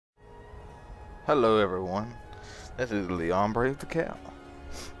Hello everyone, this is Leon Brave the Cow,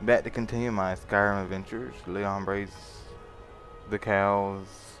 back to continue my Skyrim adventures. Leon Braves the Cow's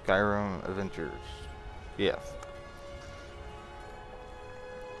Skyrim adventures. Yes.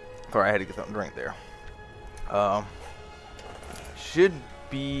 Sorry, I had to get something to drink there. Should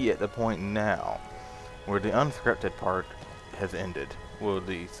be at the point now where the unscripted part has ended. Well,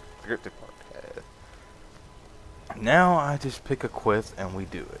 the scripted part has. Now I just pick a quest and we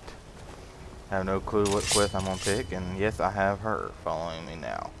do it. I have no clue what quest I'm gonna pick, and yes, I have her following me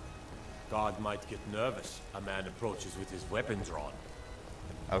now. Guard might get nervous. A man approaches with his weapon drawn.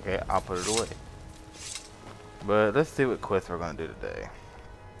 Okay, I'll put it away. But let's see what quest we're gonna do today.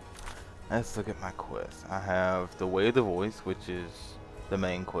 Let's look at my quest. I have the Way of the Voice, which is the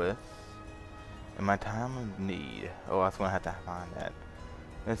main quest. And my time of need. Oh, I was gonna have to find that.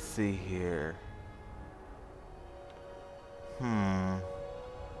 Let's see here.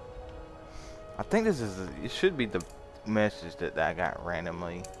 I think this is it should be the message that I got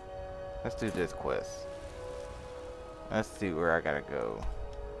randomly. Let's do this quest. Let's see where I gotta go.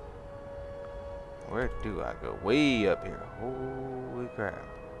 Where do I go? Way up here. Holy crap.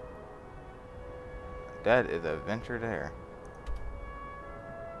 That is a adventure there.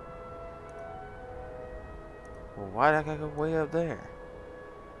 Well, why did I gotta go way up there?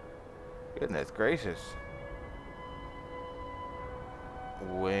 Goodness gracious.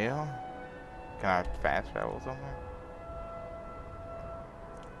 Well, can I fast travel somewhere?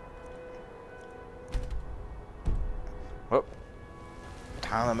 Well,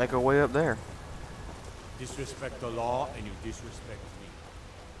 time to make our way up there. Disrespect the law and you disrespect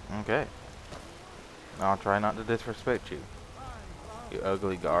me. Okay. I'll try not to disrespect you. You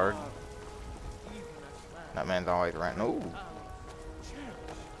ugly guard. That man's always ranting. Ooh.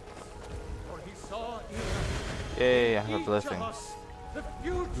 Yay, I have a blessing.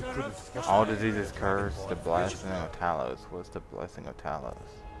 All diseases cursed. The blessing of Talos. What's the blessing of Talos?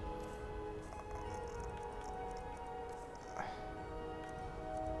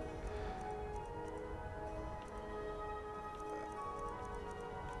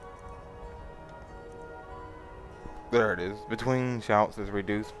 There it is. Between shouts is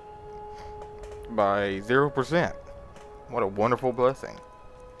reduced by 0%. What a wonderful blessing.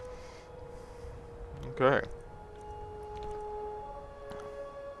 Okay.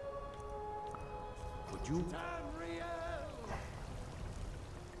 Would you?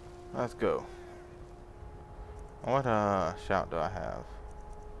 Let's go. What shout do I have?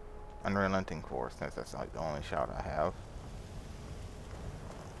 Unrelenting Force, since that's like the only shout I have.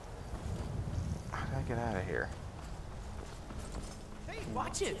 How did I get out of here? Hey,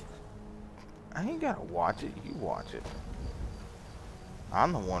 watch it. I ain't gotta watch it, you watch it.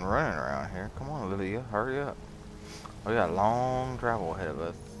 I'm the one running around here. Come on, Lydia, hurry up. We got a long travel ahead of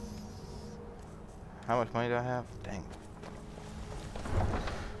us. How much money do I have? Dang.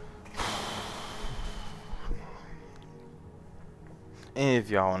 If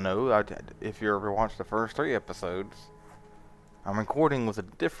y'all know, if you ever watched the first 3 episodes, I'm recording with a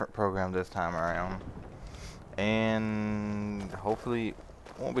different program this time around. And hopefully it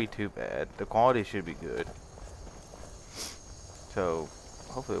won't be too bad. The quality should be good. So,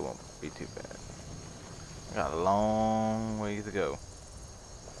 hopefully it won't be too bad. I got a long ways to go.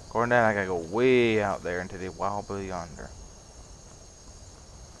 According to that, I gotta go way out there into the wild blue yonder.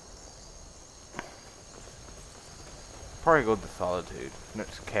 Probably go to Solitude.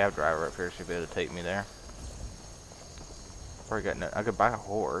 Next cab driver up here should be able to take me there. Probably got no, I could buy a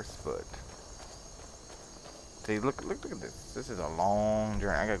horse, but see, look at this. This is a long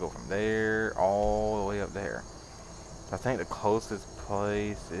journey. I gotta go from there all the way up there. I think the closest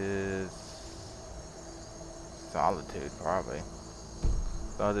place is Solitude, probably.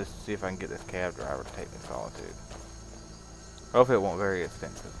 So I'll just see if I can get this cab driver to take me to Solitude. Hopefully it won't be very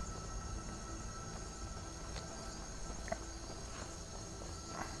expensive.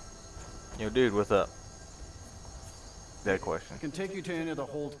 Yo, dude, what's up? That question. I can take you to any of the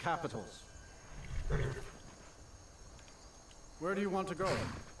hold capitals. Where do you want to go?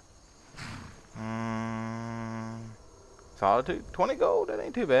 Solitude? 20 gold? That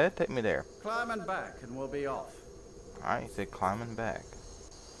ain't too bad. Take me there. Climb and back and we'll be off. Alright, you said climbing back.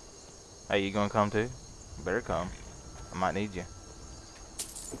 Hey, you gonna come too? You better come. I might need you.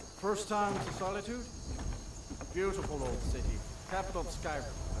 First time to Solitude? Beautiful old city. Capital of Skyrim,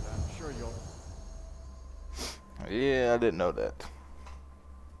 and I'm sure you'll... Yeah, I didn't know that.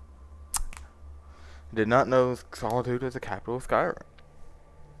 Did not know Solitude is the capital of Skyrim.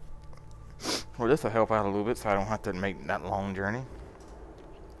 Well, this will help out a little bit so I don't have to make that long journey.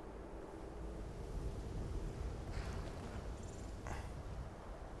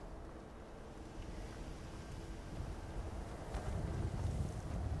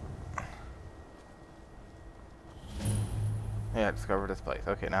 Yeah, discover this place.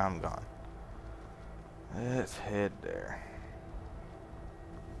 Okay, now I'm gone. Let's head there.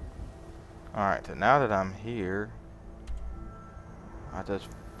 Alright, so now that I'm here, I just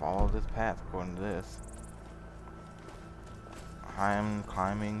follow this path according to this. I'm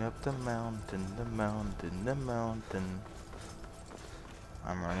climbing up the mountain, the mountain, the mountain.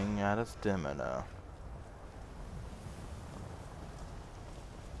 I'm running out of stamina.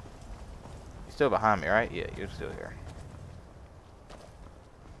 You're still behind me, right? Yeah, you're still here.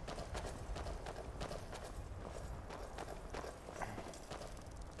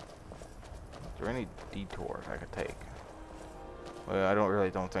 Is there any detours I could take? Well, I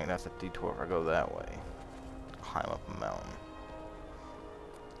don't think that's a detour if I go that way. Climb up a mountain.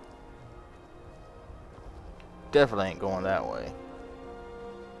 Definitely ain't going that way.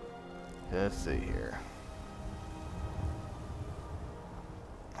 Let's see here.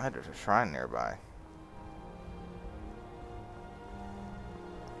 There's a shrine nearby.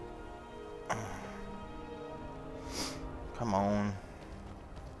 Come on.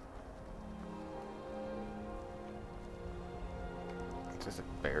 Is this a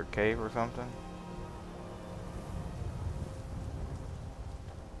bear cave or something?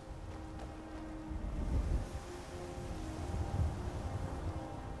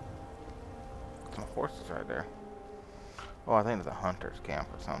 Some horses right there. Oh, I think it's a hunter's camp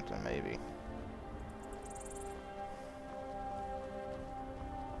or something, maybe.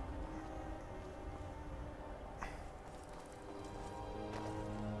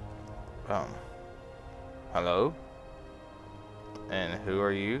 Hello? And who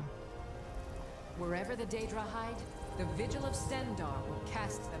are you? Wherever the Daedra hide, the Vigil of Stendarr will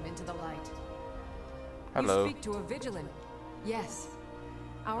cast them into the light. Hello. You speak to a Vigilant. Yes.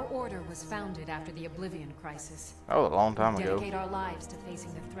 Our order was founded after the Oblivion Crisis. Oh, a long time We ago. dedicate our lives to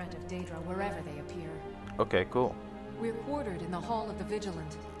facing the threat of Daedra wherever they appear. Okay, cool. We're quartered in the Hall of the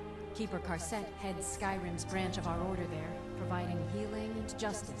Vigilant. Keeper Karset heads Skyrim's branch of our order there, providing healing and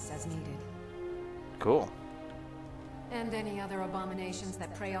justice as needed. Cool. And any other abominations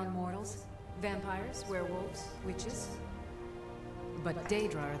that prey on mortals? Vampires, werewolves, witches? But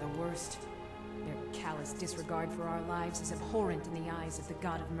Daedra are the worst. Their callous disregard for our lives is abhorrent in the eyes of the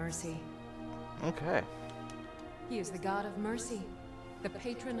God of Mercy. Okay. He is the God of Mercy, the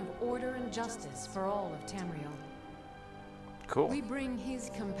patron of order and justice for all of Tamriel. Cool. We bring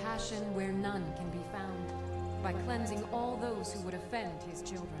his compassion where none can be found, by cleansing all those who would offend his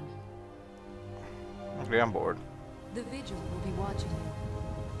children. Okay, I'm bored. The Vigil will be watching you.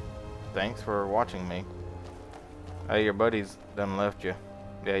 Thanks for watching me. Hey, your buddies done left you.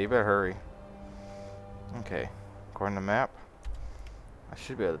 Yeah, you better hurry. Okay, according to the map, I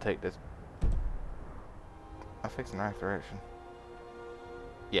should be able to take this. I'm fixing the right direction.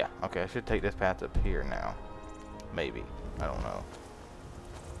 Yeah, okay, I should take this path up here now. Maybe. I don't know.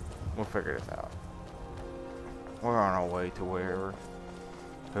 We'll figure this out. We're on our way to wherever.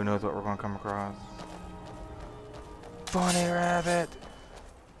 Who knows what we're going to come across? Bunny rabbit!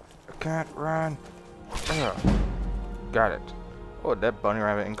 I can't run. Ugh. Got it. Oh, that bunny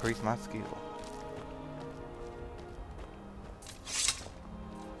rabbit increased my skill.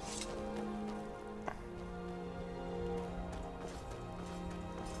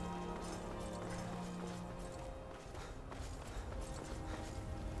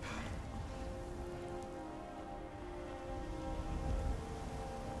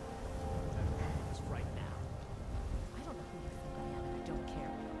 Right now. I don't know who you think I am, and I don't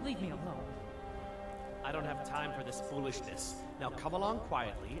care. Leave me alone. I don't have time for this foolishness. Now come along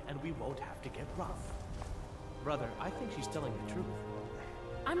quietly, and we won't have to get rough. Brother, I think she's telling the truth.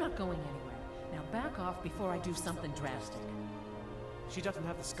 I'm not going anywhere. Now back off before I do something drastic. She doesn't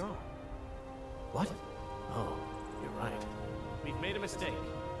have the scar. What? Oh, you're right. We've made a mistake.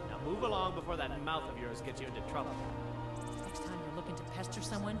 Now move along before that mouth of yours gets you into trouble. Next time you're looking to pester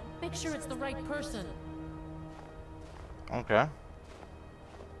someone, make sure it's the right person. Okay.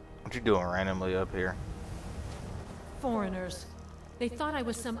 What you doing randomly up here? Foreigners. They thought I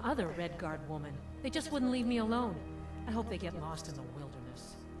was some other Red Guard woman. They just wouldn't leave me alone. I hope they get lost in the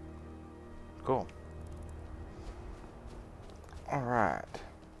wilderness. Cool. Alright.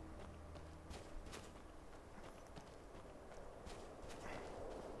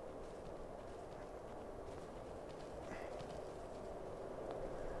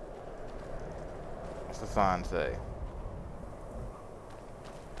 What's the sign say?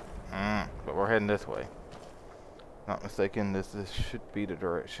 But we're heading this way. Not mistaken, this should be the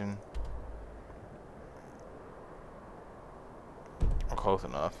direction. Or close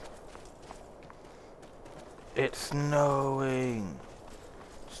enough. It's snowing!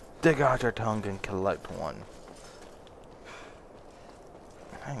 Stick out your tongue and collect one.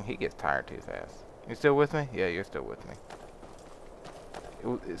 Dang, he gets tired too fast. You still with me? Yeah, you're still with me.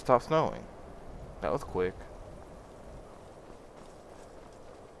 It stopped snowing. That was quick.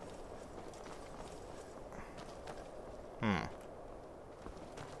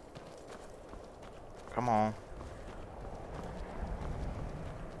 Come on.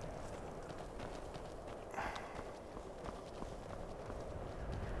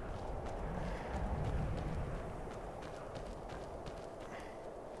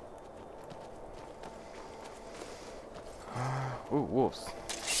 Ooh, wolves.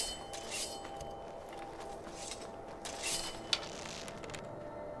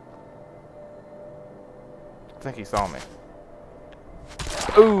 I think he saw me.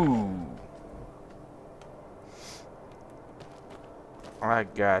 Ooh! I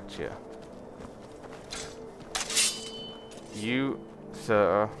gotcha. You,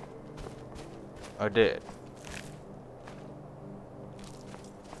 sir, are dead.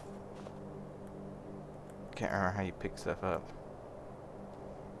 Can't remember how you pick stuff up.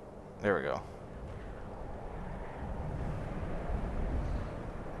 There we go.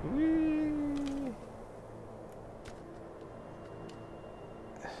 Whee!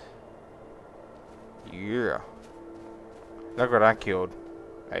 Yeah. Look what I killed.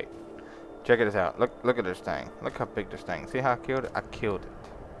 Hey, check this out. Look at this thing. Look how big this thing. See how I killed it? I killed it.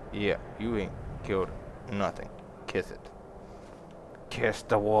 Yeah, you ain't killed nothing. Kiss it. Kiss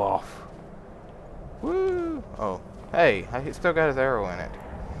the wolf. Woo! Oh, hey, he still got his arrow in it.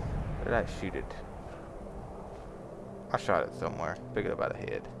 Where did I shoot it? I shot it somewhere. Pick it up by the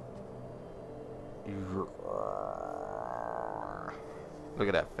head. Look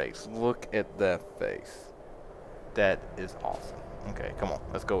at that face. Look at that face. That is awesome. Okay, come on.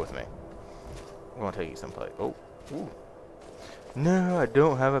 Let's go with me. I'm gonna take you someplace. Oh, ooh. No, I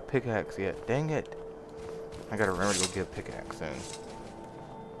don't have a pickaxe yet. Dang it. I gotta remember to go get a pickaxe soon.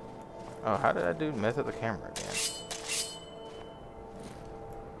 Oh, how did I mess up the camera again?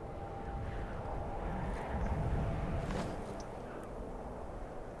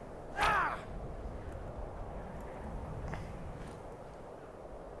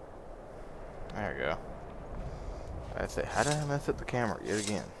 There we go. That's it. How did I mess up the camera yet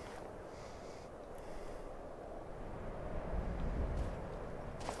again?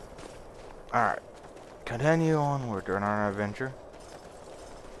 Alright. Continue onward during our adventure.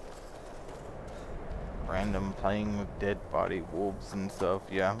 Random playing with dead body wolves and stuff.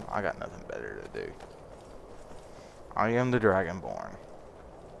 Yeah, I got nothing better to do. I am the Dragonborn.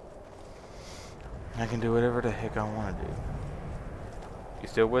 I can do whatever the heck I want to do. You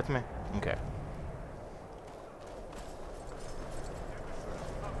still with me? Okay.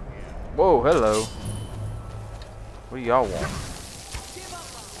 Whoa, hello. What do y'all want?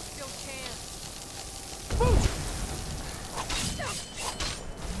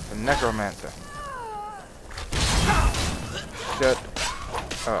 The necromancer. Shut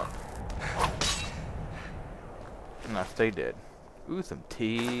up. No, stay dead. Ooh, some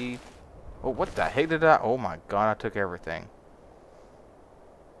tea. Oh, what the heck did I? Oh my god, I took everything.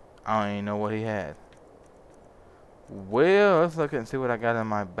 I don't even know what he had. Well, let's look and see what I got in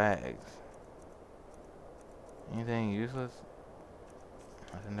my bags. Anything useless?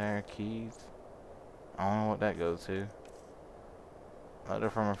 Nothing there. Keys. I don't know what that goes to. Letter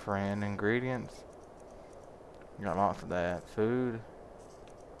from a friend. Ingredients. Got lots of that. Food.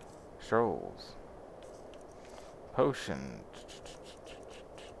 Strolls. Potion.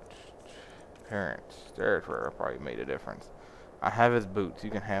 Parents. There's where I probably made a difference. I have his boots. You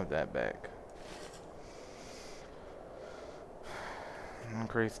can have that back.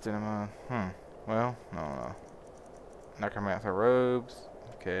 Increased in well, no. Necromancer robes.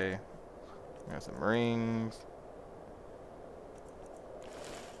 Okay. Got some rings.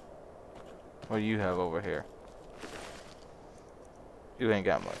 What do you have over here? You ain't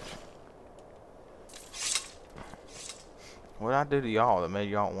got much. What'd I do to y'all that made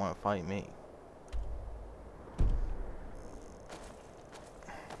y'all want to fight me?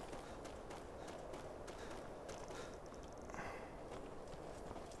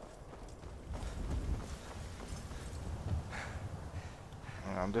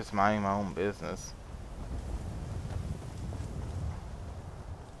 I'm just minding my own business.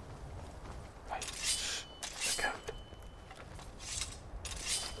 Hey, shh, the goat.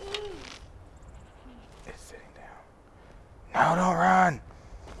 It's sitting down. No, don't run!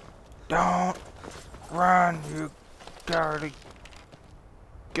 Don't run, you cowardly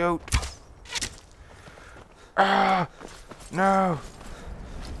goat. Ah! No!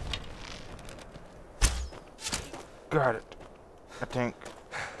 Got it. I think.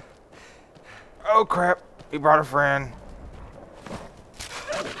 Oh crap, he brought a friend.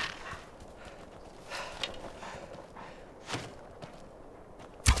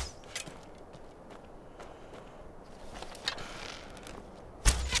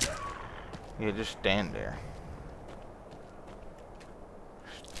 Yeah, just stand there.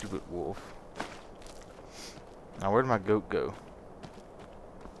 Stupid wolf. Now where'd my goat go?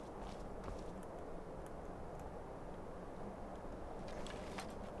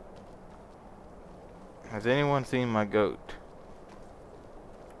 Has anyone seen my goat?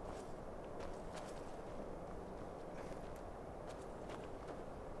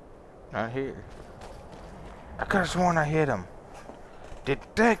 Not here. I could have sworn I hit him. Did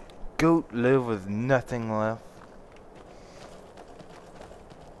that goat live with nothing left?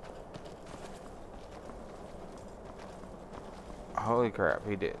 Holy crap,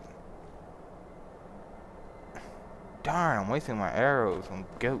 he did. Darn, I'm wasting my arrows on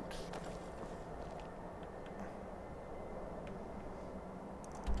goats.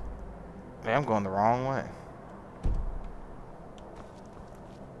 Man, I'm going the wrong way.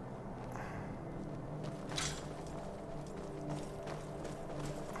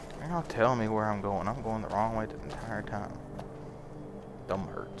 You're not telling me where I'm going. I'm going the wrong way the entire time. Thumb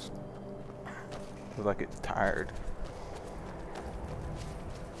hurts. Feels like it's tired.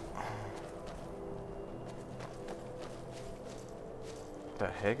 The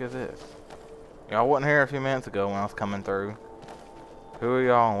heck is this? Y'all wasn't here a few minutes ago when I was coming through. Who are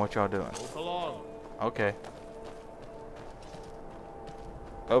y'all and what y'all doing? Move along. Okay.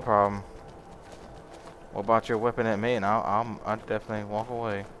 No problem. What about your whipping at me and I'll definitely walk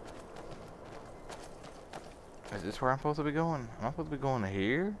away. Is this where I'm supposed to be going? Am I supposed to be going to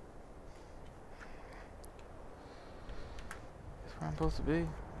here? Is this where I'm supposed to be?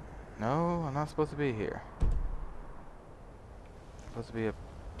 No, I'm not supposed to be here. I'm supposed to be up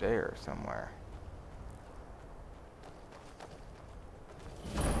there somewhere.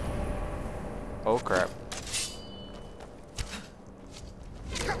 Oh crap.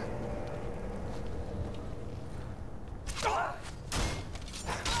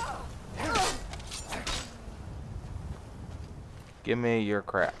 Give me your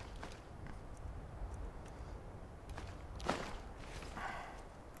crap.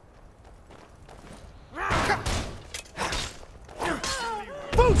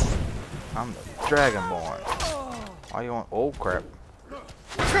 I'm the Dragonborn. Why you want old crap?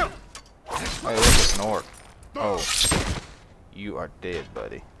 Hey, look at an orc. Oh. You are dead,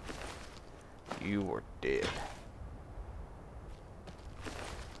 buddy. You are dead.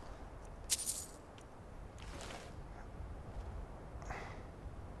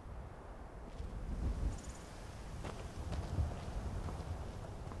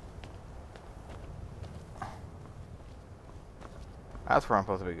 That's where I'm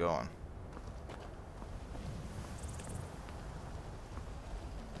supposed to be going.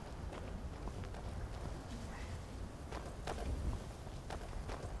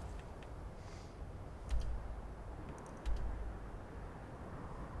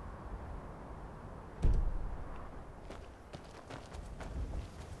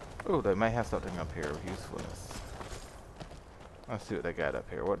 Oh, they may have something up here of usefulness. Let's see what they got up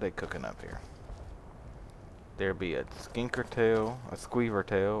here. What they cooking up here? There be a skinker tail, a squeaver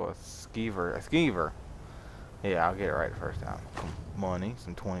tail, a skeever. Yeah, I'll get it right the first time. Some money,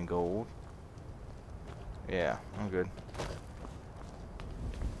 some 20 gold. Yeah, I'm good.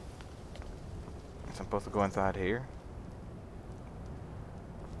 So I'm supposed to go inside here?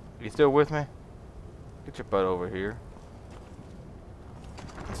 You still with me? Get your butt over here.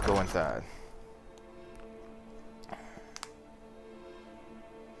 Let's go inside.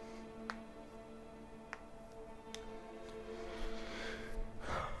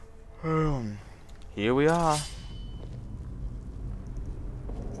 Here we are.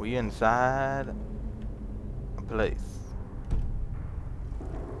 We inside a place.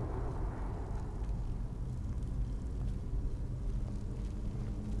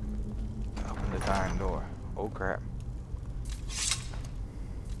 Open this iron door. Oh crap.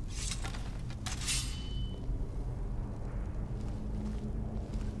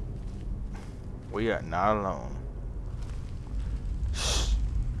 We are not alone. Shh.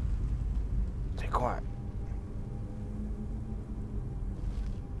 Stay quiet.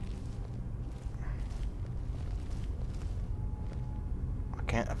 I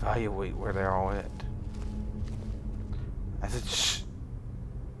can't evaluate where they're all at. I said shh.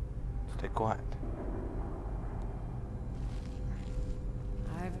 Stay quiet.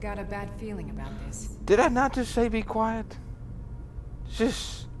 I've got a bad feeling about this. Did I not just say be quiet?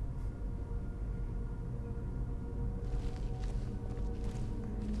 Shh.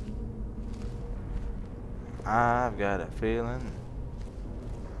 I've got a feeling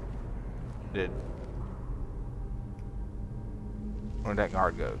that... Where'd that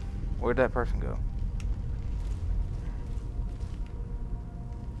guard go? Where'd that person go?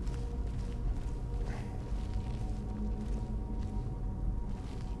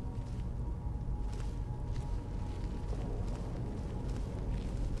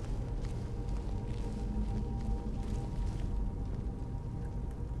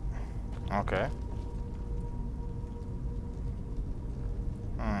 Okay.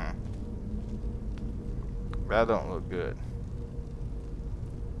 That don't look good.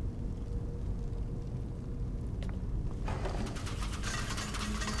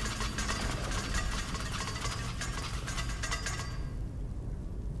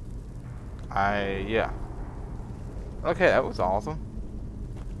 Yeah. Okay, that was awesome.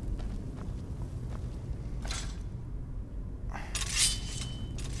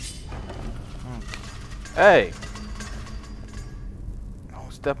 Hey!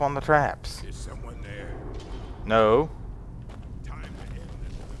 Don't step on the traps. Is someone there? No. Time to end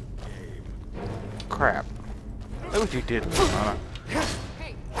this game. Crap. Look what you did, Leona.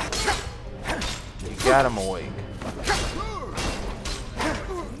 You got him awake.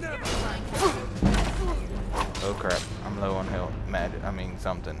 Oh crap, I'm low on health.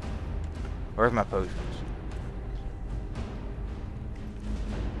 Something. Where's my potions?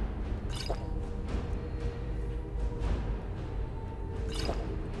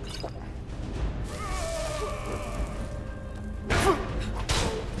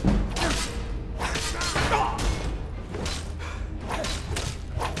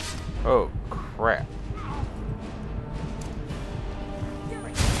 Oh crap.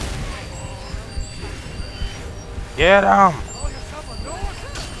 Get him!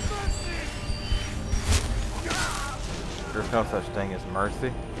 There's no such thing as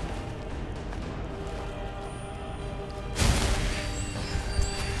mercy.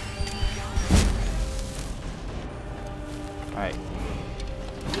 Hey.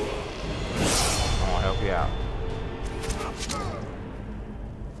 I wanna help you out.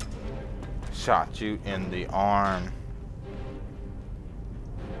 Shot you in the arm.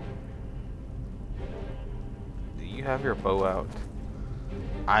 Do you have your bow out?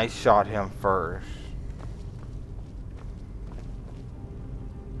 I shot him first.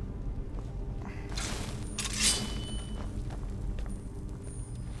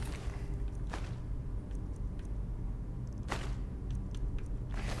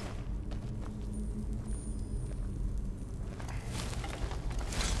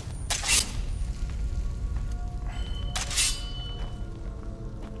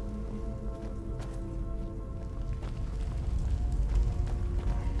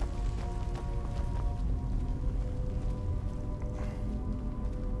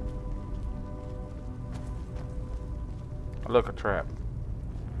 Look, a trap.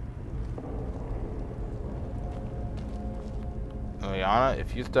 Leona,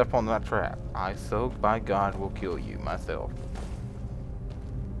 if you step on that trap, I so by God will kill you myself.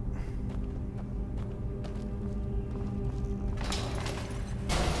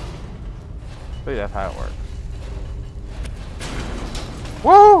 See, that's how it works.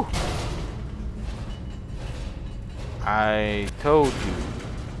 Woo! I told you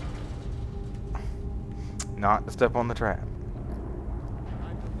not to step on the trap.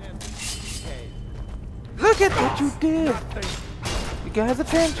 Look at what you did! You got his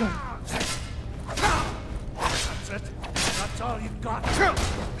attention. That's it. That's all you've got.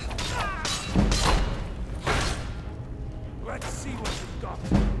 Let's see what you've got.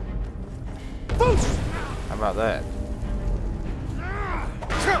 How about that?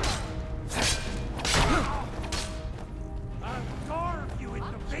 I'll carve you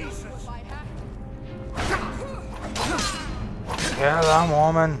into pieces. Kill them,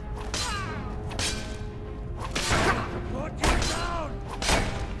 woman. Put you down.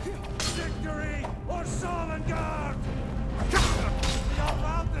 Victory or Sovngarde. You're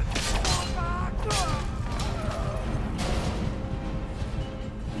rounded. Fall back.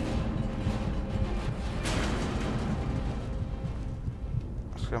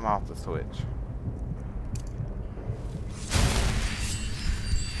 Let's come off the switch.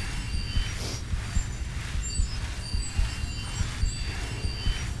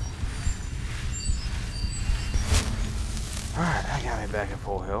 Alright, I got me back at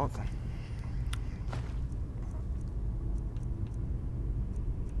full health.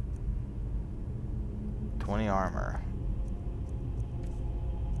 $20 armor.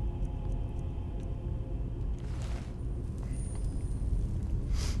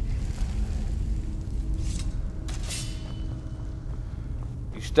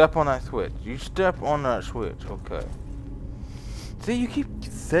 You step on that switch. You step on that switch. Okay. See, you keep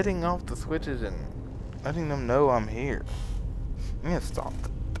setting off the switches and letting them know I'm here. You need to stop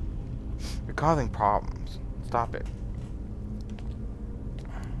it. You're causing problems. Stop it.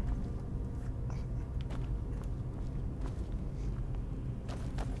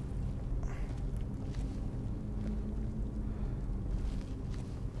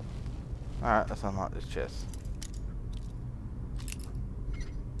 Alright, let's unlock this chest.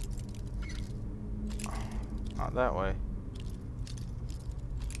 Not that way.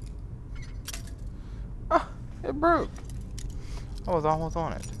 Ah, it broke. I was almost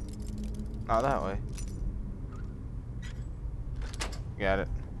on it. Not that way. Got it.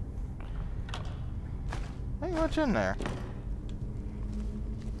 Ain't much in there.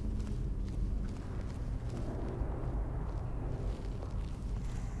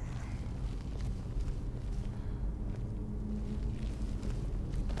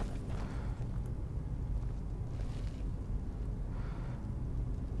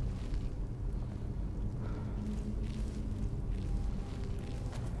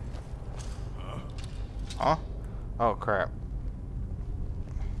 Huh? Oh crap.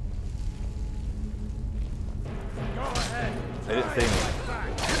 Go ahead. They didn't see me.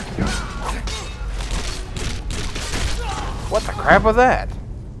 What the crap was that?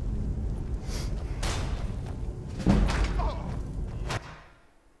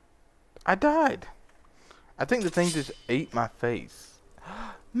 I died. I think the thing just ate my face.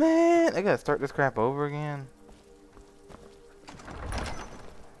 Man, I gotta start this crap over again.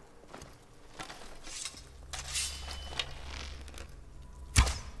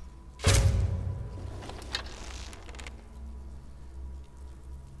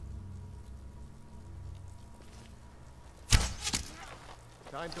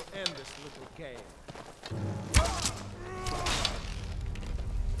 Time to end this little game.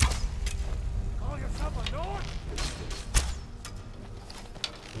 Call yourself a Nord?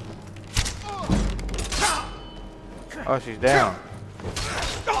 Oh, she's down.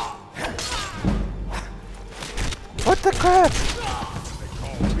 What the crap?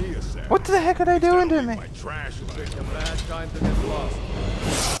 What the heck are they doing to me? Picked a bad time to get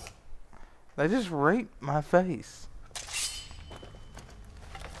lost. They just raped my face.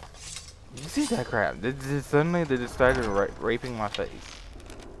 You see that crap? Suddenly they just started raping my face.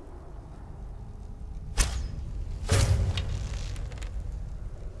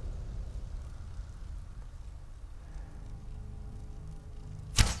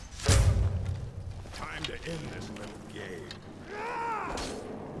 Time to end this little game.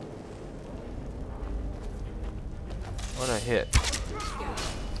 What a hit.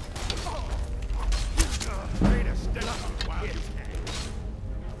 Way to step up while you can.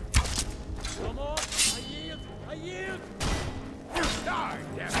 Come on, I yield! I yield! Die,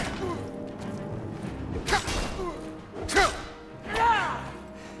 damn it.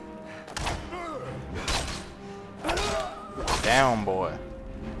 Down, boy.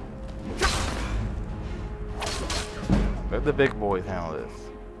 Let the big boys handle this.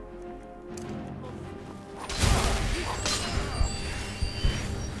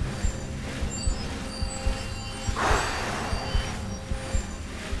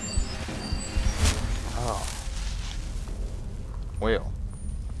 Oh. Well.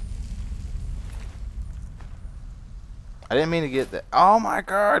 I didn't mean to get that. Oh my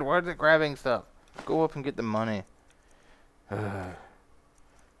god, why is it grabbing stuff? Go up and get the money.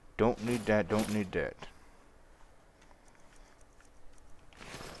 Don't need that, don't need that.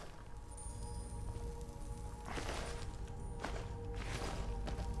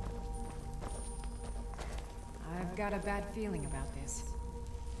 I've got a bad feeling about this.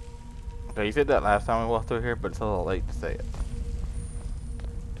 Okay, you said that last time we walked through here, but it's a little late to say it.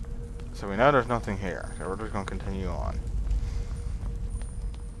 So we know there's nothing here, so we're just gonna continue on.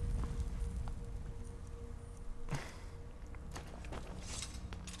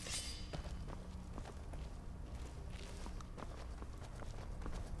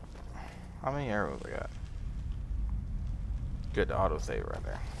 How many arrows I got? Good autosave right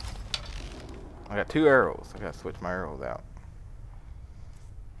there. I got 2 arrows. I gotta switch my arrows out.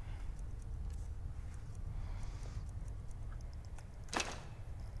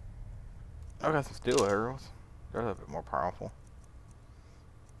 I got some steel arrows. They're a little bit more powerful.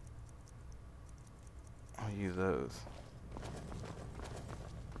 I'll use those.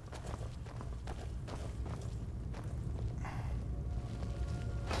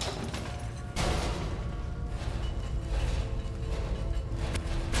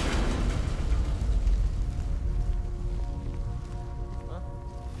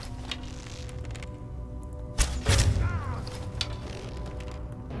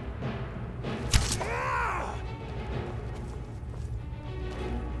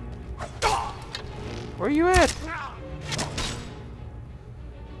 Where you at?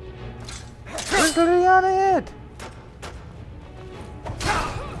 Where's Leon at?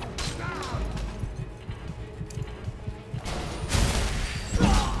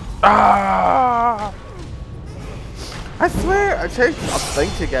 Ah! I swear, I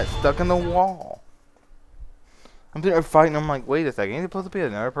think she got stuck in the wall. I'm there fighting. I'm like, wait a second. Ain't there supposed to be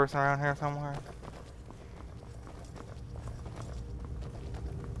another person around here somewhere?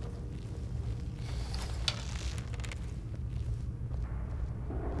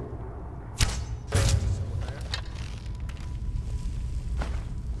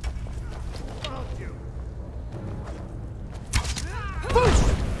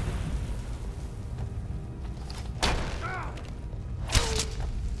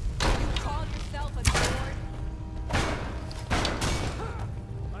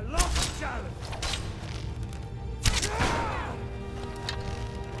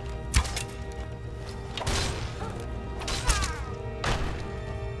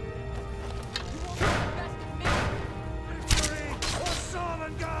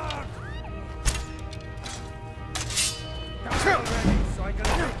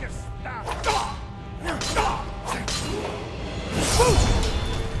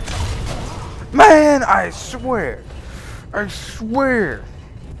 Man, I swear. I swear.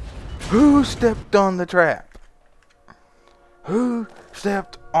 Who stepped on the trap? Who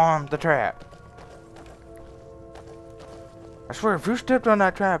stepped on the trap? I swear, if you stepped on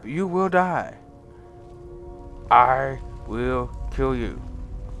that trap, you will die. I will kill you.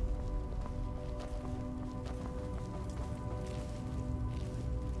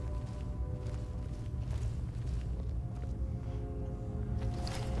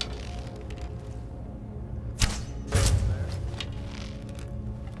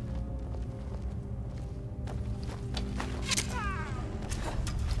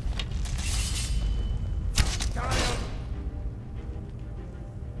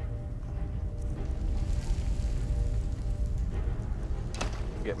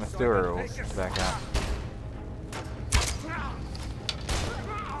 Get my steroids back out.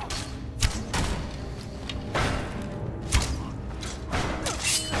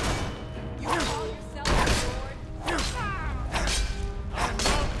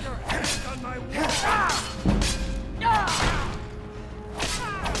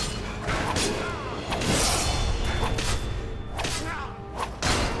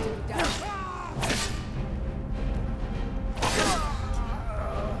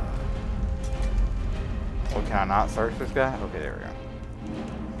 Can I not search this guy? Okay, there we go.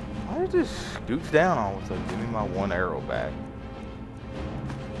 Why did it just scooch down all of a sudden? Give me my one arrow back.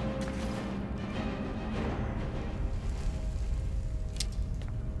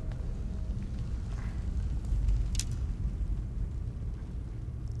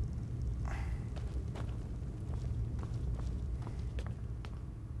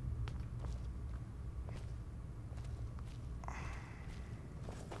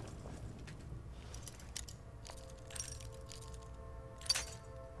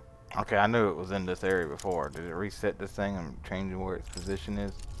 Okay, I knew it was in this area before. Did it reset this thing and change where its position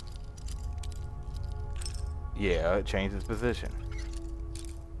is? Yeah, it changed its position.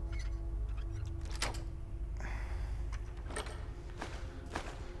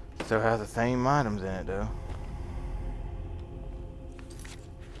 Still has the same items in it though.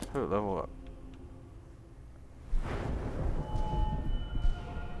 Ooh, level up.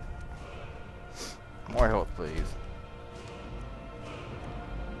 More health, please.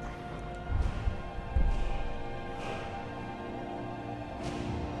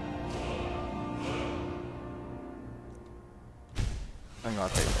 I think I'll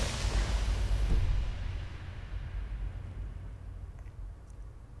take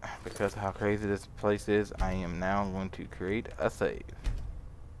that. Because of how crazy this place is, I am now going to create a save.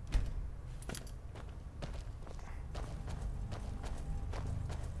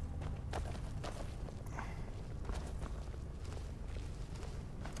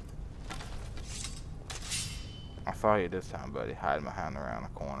 I saw you this time, buddy, hiding behind around the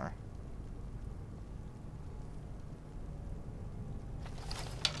corner.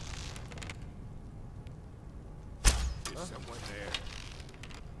 Is someone there?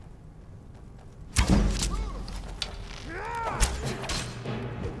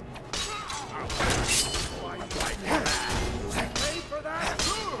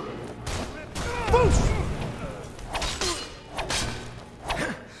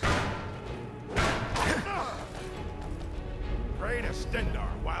 Pray to Stendar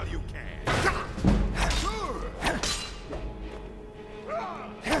while you can.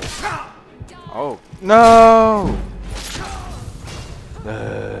 Oh, no!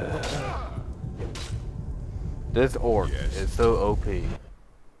 This orc is so OP.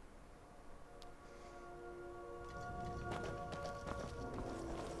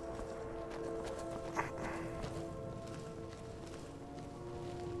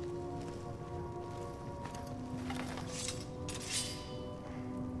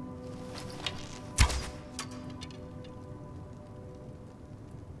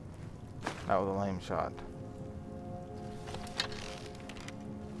 That was a lame shot.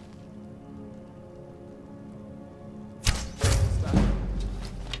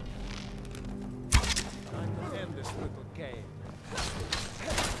 End this little game.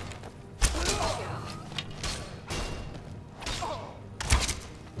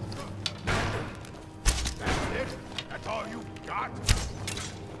 That's it? That's all you got?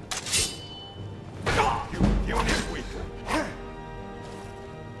 You need weak.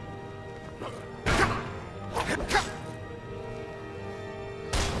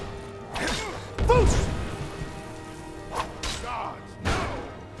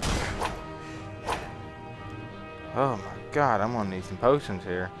 Oh my god, I'm gonna need some potions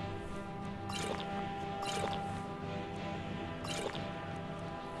here.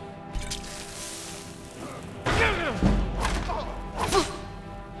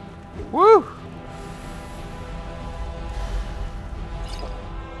 Woo!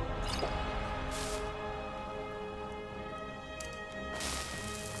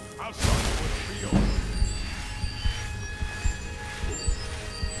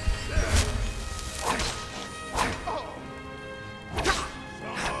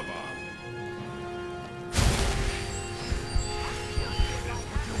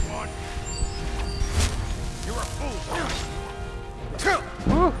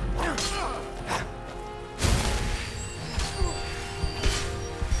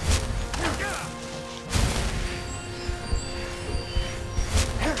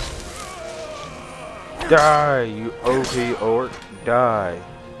 Die, you OP orc. Die.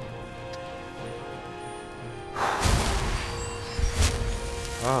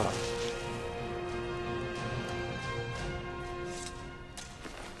 Oh.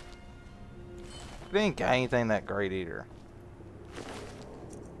 They ain't got anything that great either.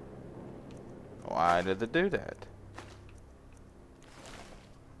 Why did they do that?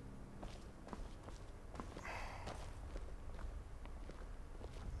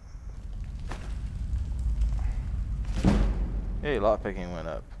 Hey, lockpicking went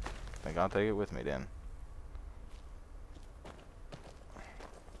up. I think I'll take it with me then.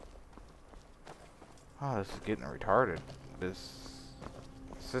 Oh, this is getting retarded. This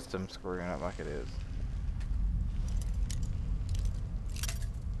system's screwing up like it is.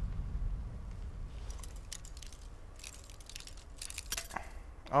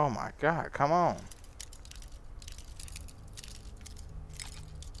 Oh my god, come on.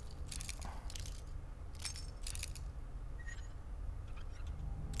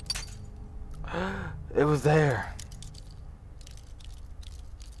 It was there.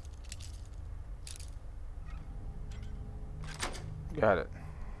 Got it.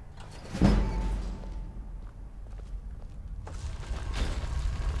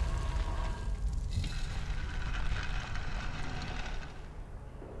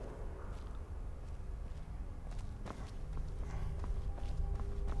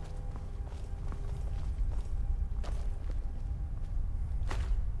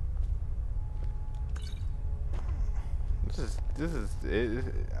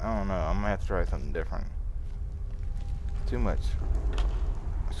 I don't know. I'm gonna have to try something different. Too much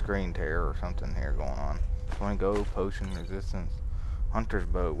screen tear or something here going on. 20 gold, potion resistance, hunter's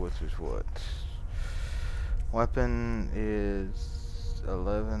bow, which is what? Weapon is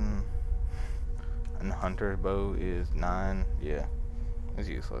 11, and hunter's bow is 9. Yeah, it's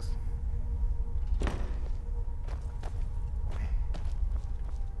useless.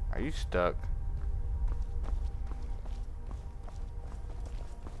 Are you stuck?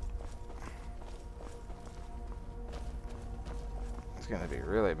 It's gonna be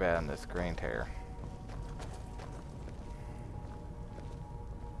really bad in this screen tear.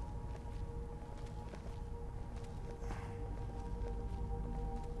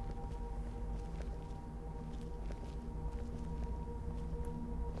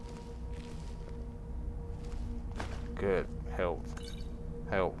 Good. Health.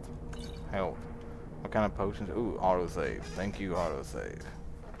 Health. Health. What kind of potions? Ooh, autosave. Thank you, autosave.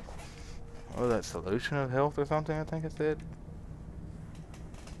 Oh, that solution of health or something, I think it said.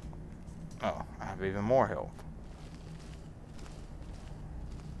 Oh, I have even more health.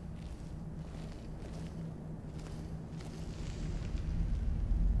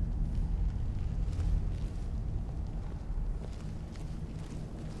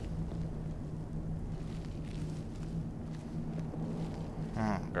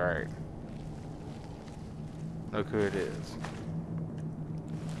 Great. Look who it is.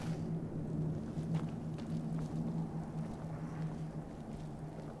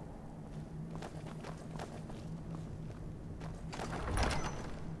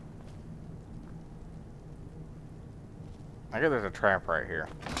 I guess there's a trap right here.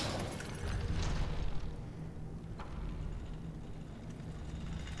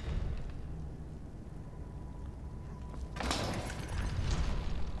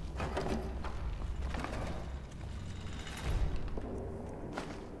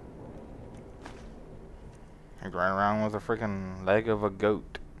 He's running around with a freaking leg of a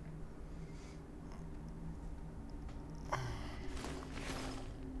goat.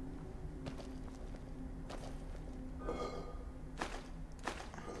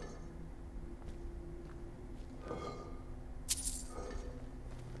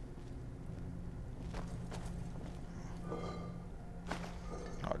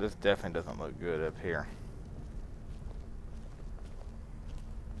 Oh, this definitely doesn't look good up here.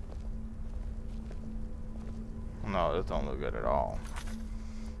 No, this don't look good at all.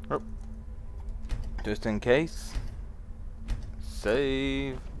 Oh. Just in case.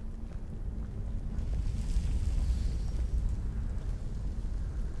 Save.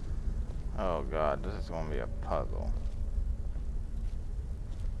 Oh god, this is going to be a puzzle.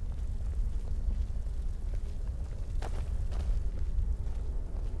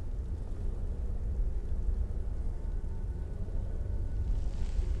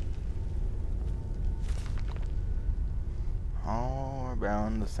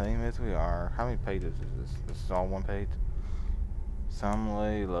 Bound the same as we are. How many pages is this? This is all one page. Some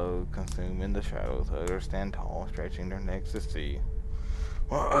lay low, consumed in the shadows. Others stand tall, stretching their necks to see.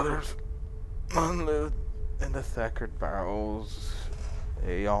 While others unlived in the sacred barrels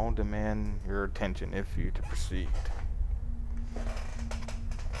They all demand your attention if you to proceed.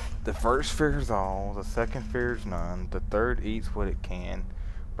 The first fears all, the second fears none, the third eats what it can,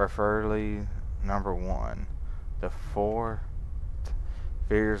 preferably number one. The fourth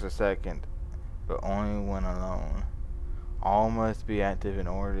fears the second, but only when alone. All must be active in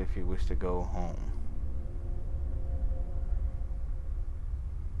order if you wish to go home.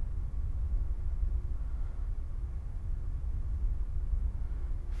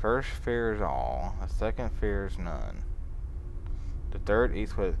 First fears all, the second fears none. The third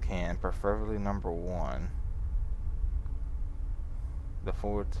eats what it can, preferably number one. The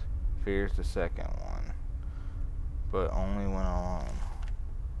fourth fears the second one, but only when alone.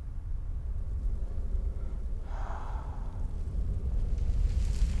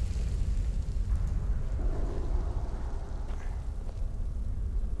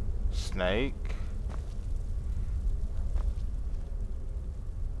 Snake.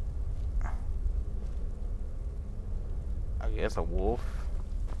 I guess a wolf,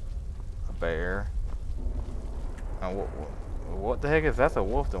 a bear. Now, what the heck is that? A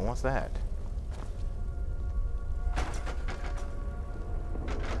wolf? Then what's that?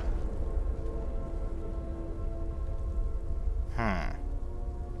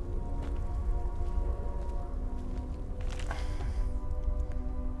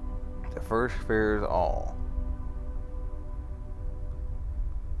 The first fears all.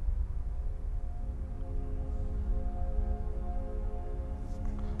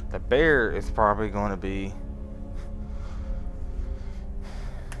 The bear is probably going to be...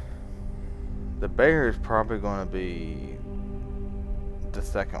 The bear is probably going to be the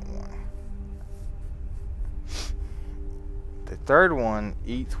second one. The third one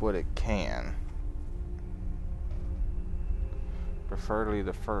eats what it can. Preferably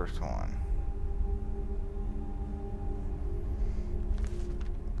the first one.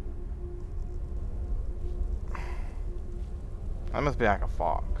 That must be like a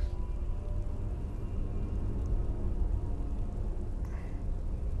fox.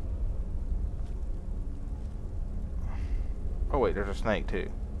 Oh wait, there's a snake too.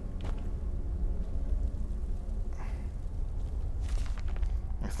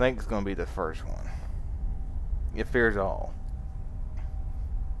 The snake's gonna be the first one. It fears all.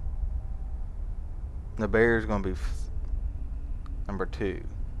 The bear's gonna be number two.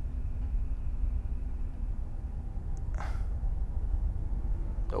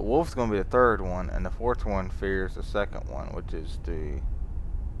 The wolf's gonna be the third one, and the fourth one fears the second one, which is the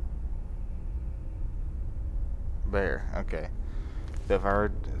bear. Okay. So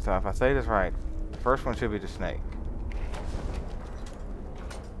if I say this right, the first one should be the snake.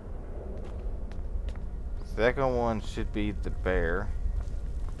 Second one should be the bear.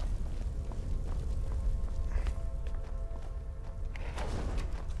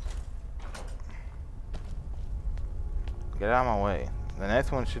 Get out of my way. The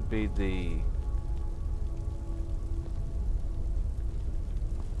next one should be the...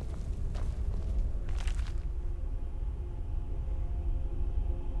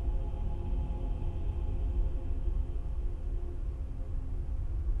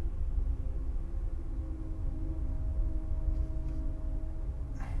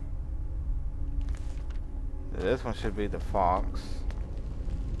 This one should be the fox.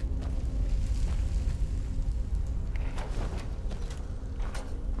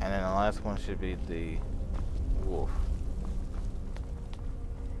 And then the last one should be the wolf.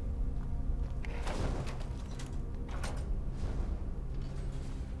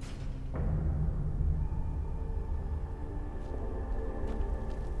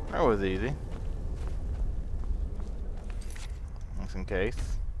 That was easy. Just in case.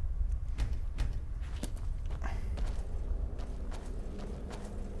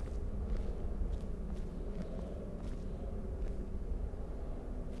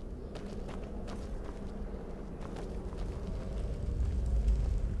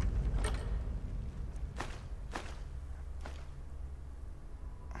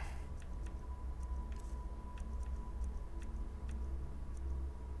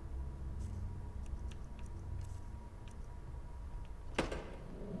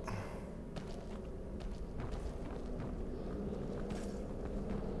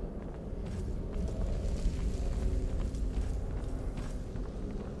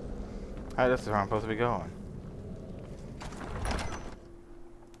 Alright, this is where I'm supposed to be going.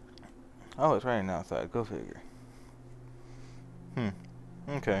 Oh, it's raining outside. Go figure.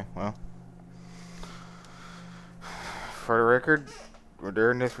 Okay, well. For the record,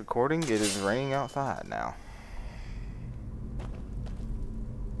 during this recording, it is raining outside now.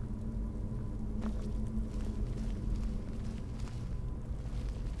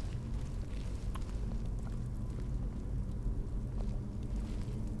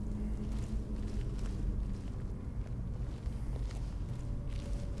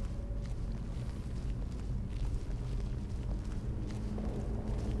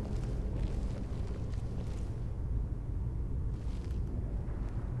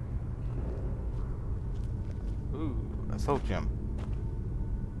 soul gem.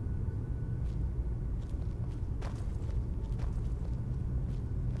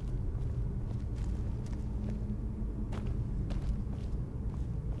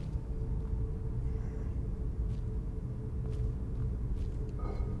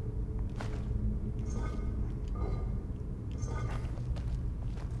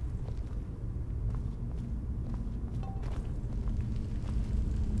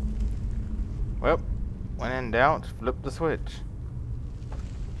 Well, when in doubt, flip the switch.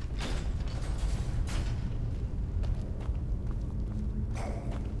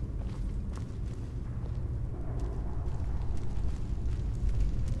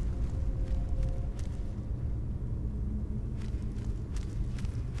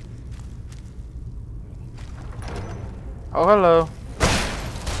 Oh, hello.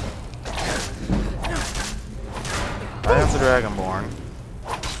 I am the Dragonborn.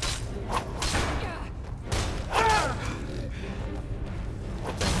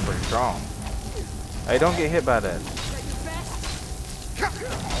 Thing's pretty strong. Hey, don't get hit by that.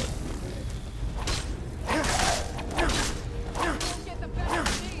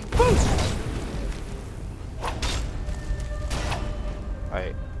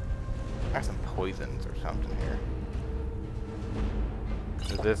 Wait, there's some poisons or something here.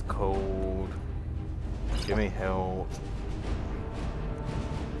 Is this cold? Give me health.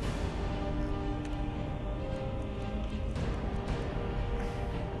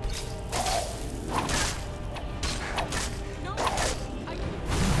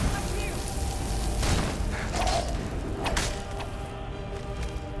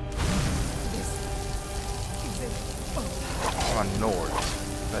 I'm on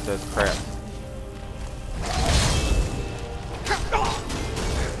North. That does crap.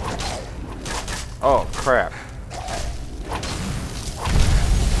 Oh crap.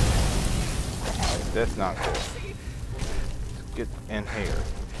 That's not cool. Let's get in here.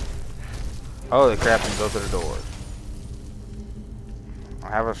 Holy crap, and go to the doors.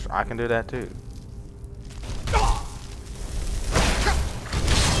 I can do that too.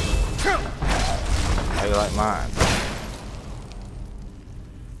 How you like mine?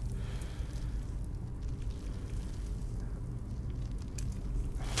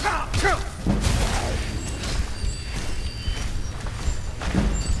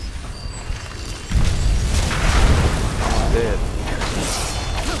 Dead.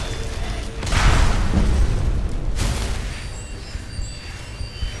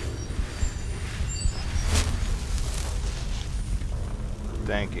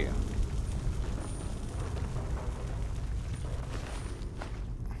 Thank you.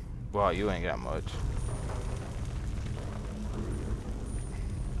 Wow, you ain't got much.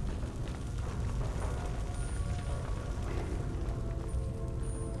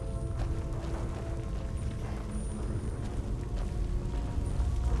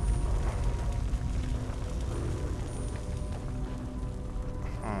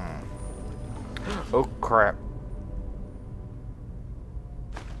 Oh crap.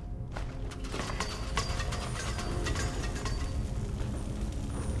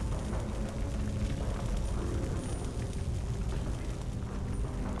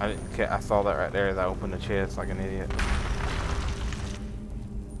 I saw that right there as I opened the chest like an idiot.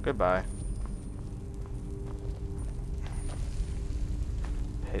 Goodbye.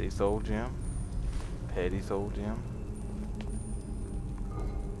 Petty soul gem. Petty soul gem.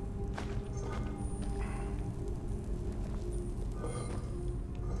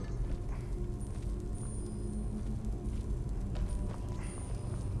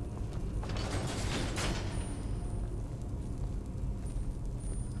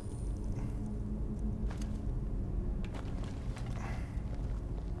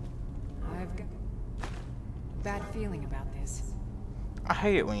 I've got a bad feeling about this. I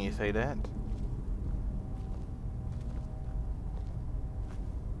hate it when you say that.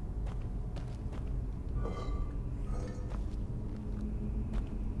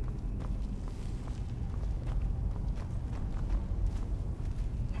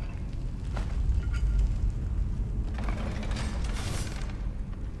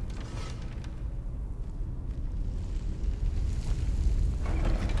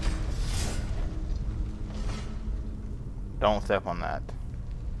 Don't step on that.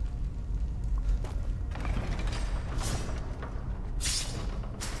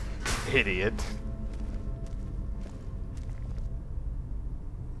 Idiot.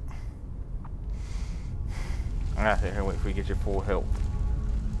 I'm gonna sit here and wait for you to get your full health.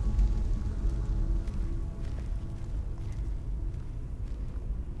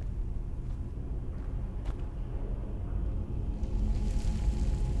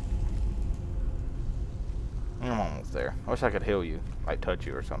 I'm almost almost there. I wish I could heal you, like touch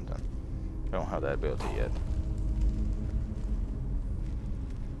you or something. I don't have that ability yet.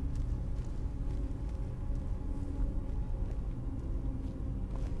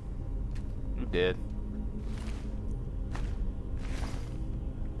 You dead.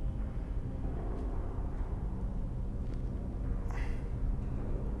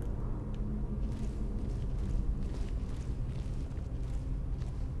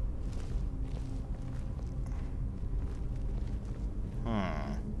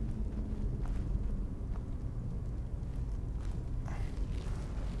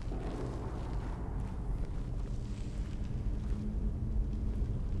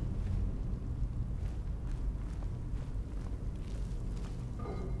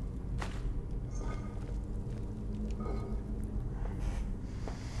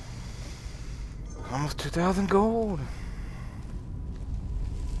 Almost 2,000 gold.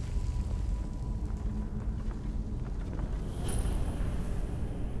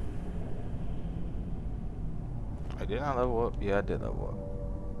 I did not level up. Yeah, I did level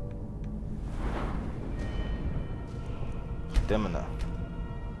up. Stamina.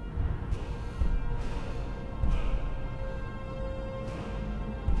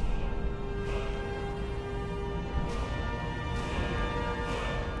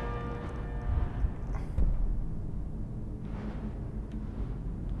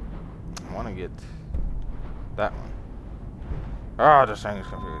 I want to get that one. Oh, this thing is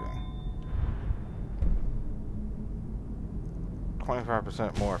confusing.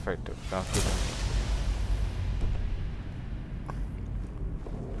 25% more effective. Sounds good to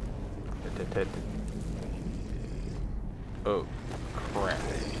me. Oh, crap.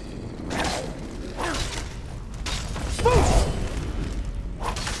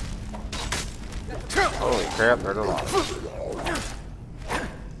 Holy crap, there's a lot.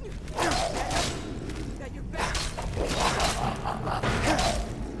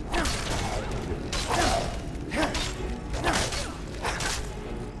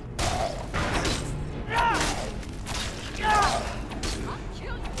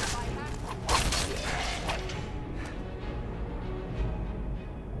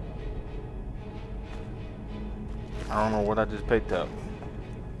 I don't know what I just picked up.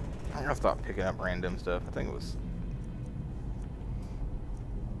 I gotta stop picking up random stuff. I think it was...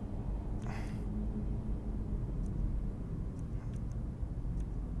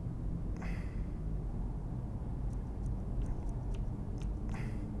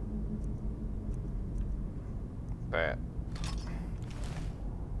 that.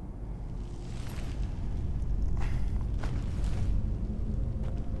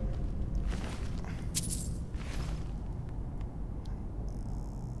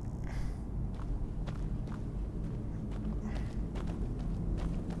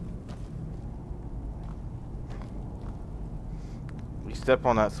 You step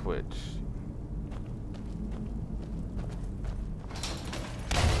on that switch.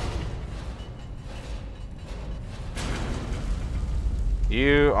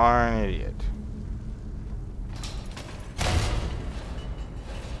 You are an idiot.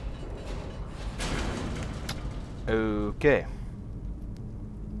 Okay.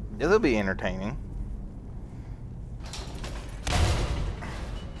 It'll be entertaining.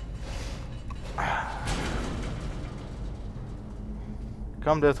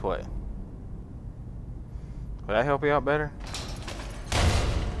 Come this way. Would that help you out better?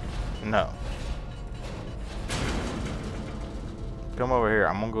 No. Come over here.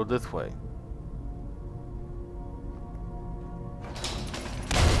 I'm gonna go this way.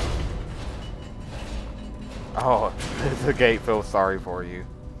 Oh, the gate feels sorry for you.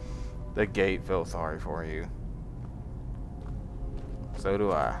 The gate feels sorry for you. So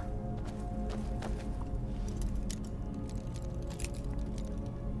do I.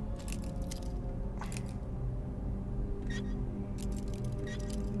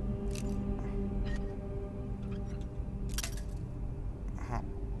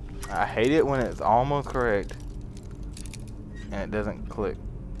 I hate it when it's almost correct and it doesn't click.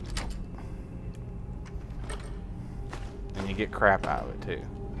 And you get crap out of it too.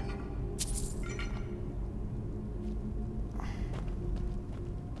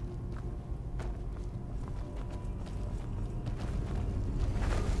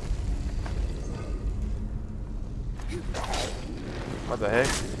 What the heck?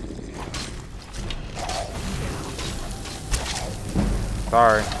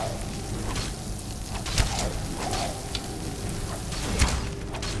 Sorry.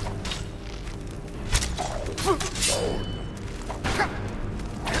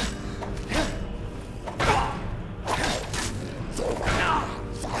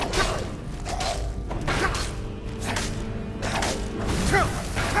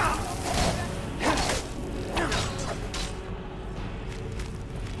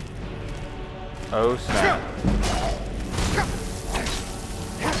 Oh snap.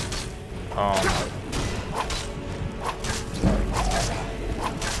 I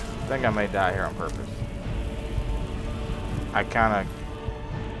think I may die here on purpose. I kinda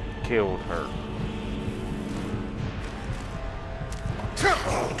killed her.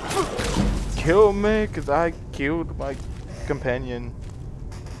 Kill me, cause I killed my companion.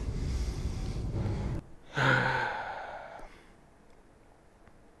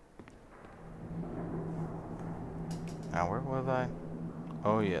 Now where was I?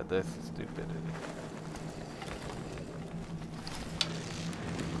 Oh yeah, this is stupidity.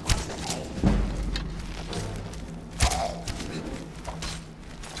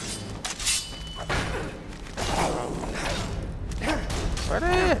 Where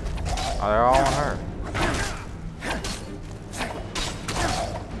did? Oh, they're all on her.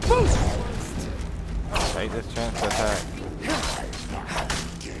 Take this chance to attack.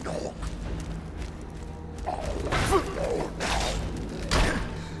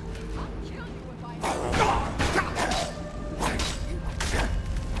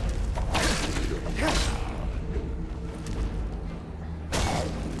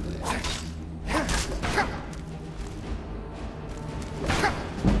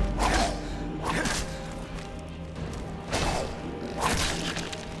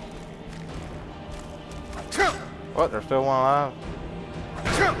 What? There's still one alive?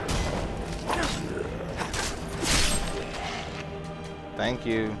 Thank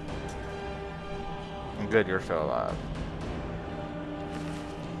you. I'm good, you're still alive.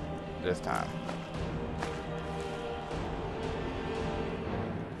 This time.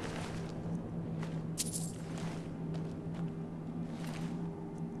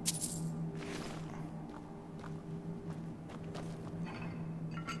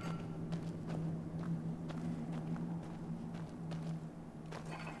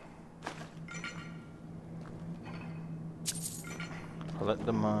 Collect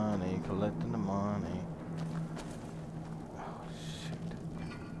the money, collecting the money. Oh shit.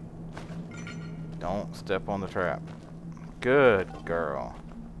 Don't step on the trap. Good girl.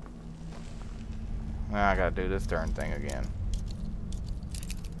 Now I gotta do this darn thing again.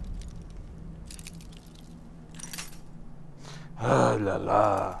 Ah la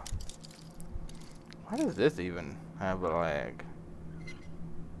la. Why does this even have a lag?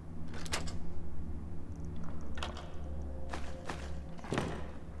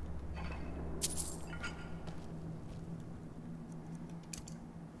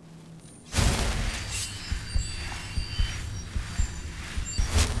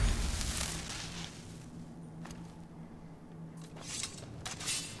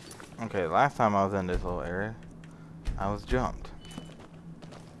 Okay, last time I was in this little area, I was jumped.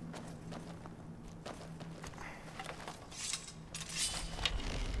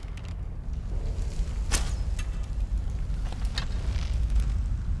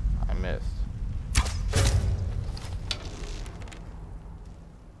 I missed.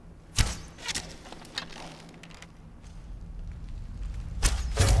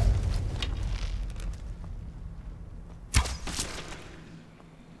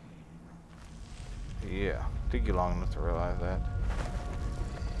 Yeah, took you long enough to realize that.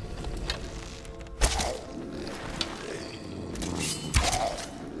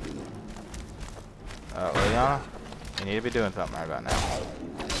 Leona, you need to be doing something right about now.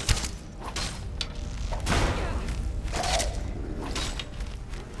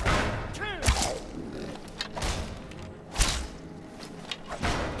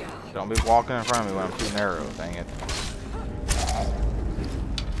 Don't be walking in front of me when I'm shooting arrows, dang it.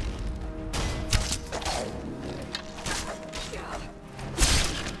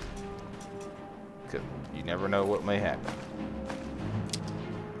 You never know what may happen.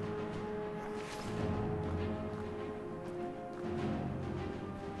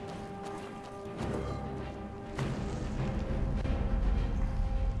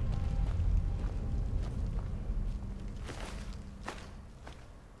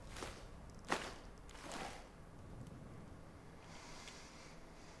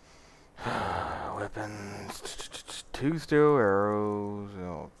 Weapons. 2 steel arrows.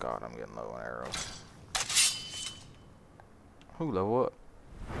 Oh god, I'm getting low on arrows. Who level up?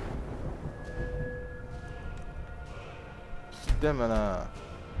 Stamina.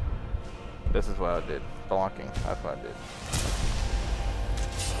 This is what I did. Blocking. That's what I did.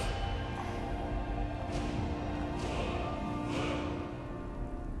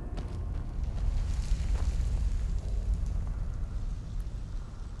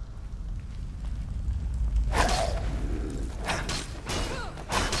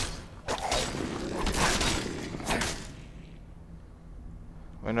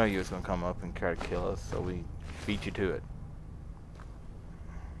 We know you was gonna come up and try to kill us, so we beat you to it.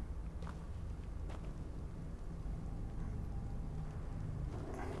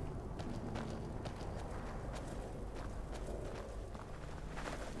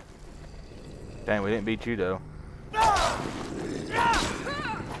 Dang, we didn't beat you though.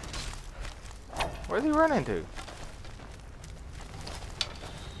 Where's he running to?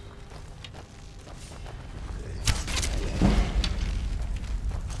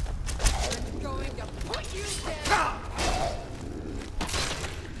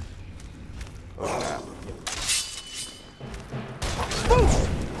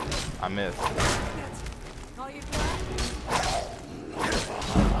 I missed.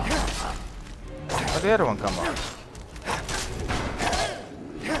 Where'd the other one come up?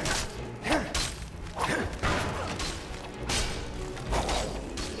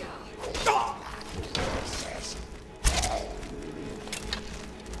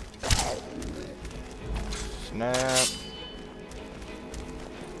 Snap.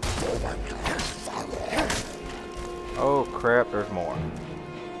 Oh crap, there's more.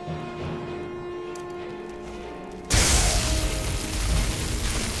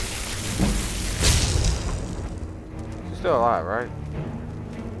 She's still alive, right?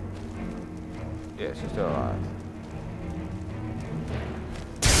 Yeah, she's still alive.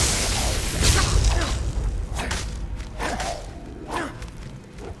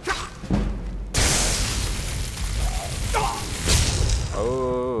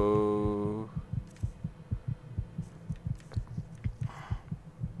 Oh.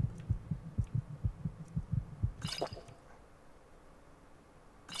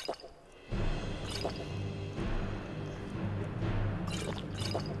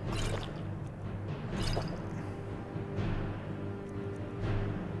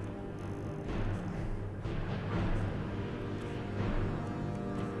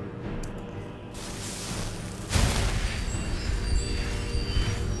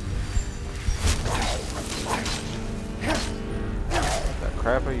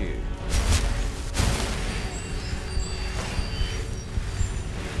 Crap are you?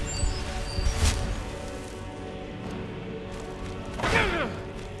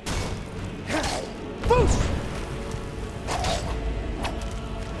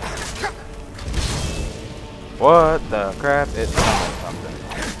 What the crap? It's something.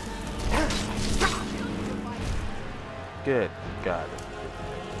 Good God.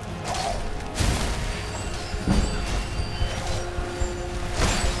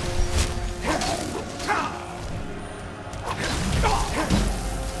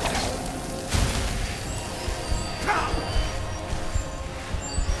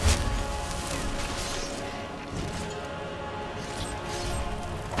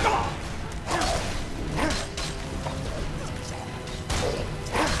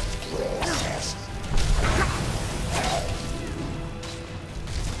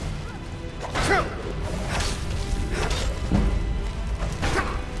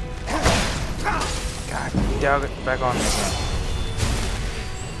 Yeah, I'll get back on me again.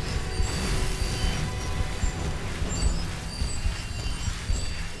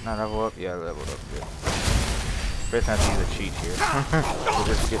 Not level up? Yeah, leveled up good. Best not to use a cheat here. We'll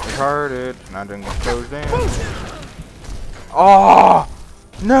just get retarded. Not doing get closed in. Oh!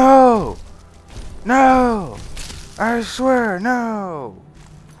 No! No! I swear, no!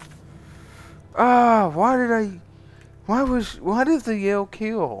 Ah, why did the yell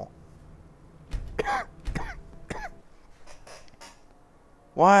kill?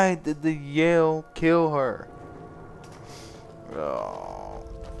 Why did the yell kill her? Oh.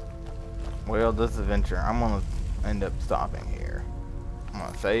 Well, this adventure, I'm gonna end up stopping here. I'm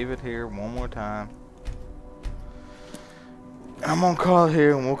gonna save it here one more time. I'm gonna call it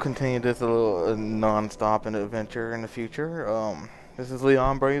here, and we'll continue this a little non-stop adventure in the future. This is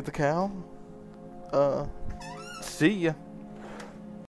Leon Brave the Cow. See ya.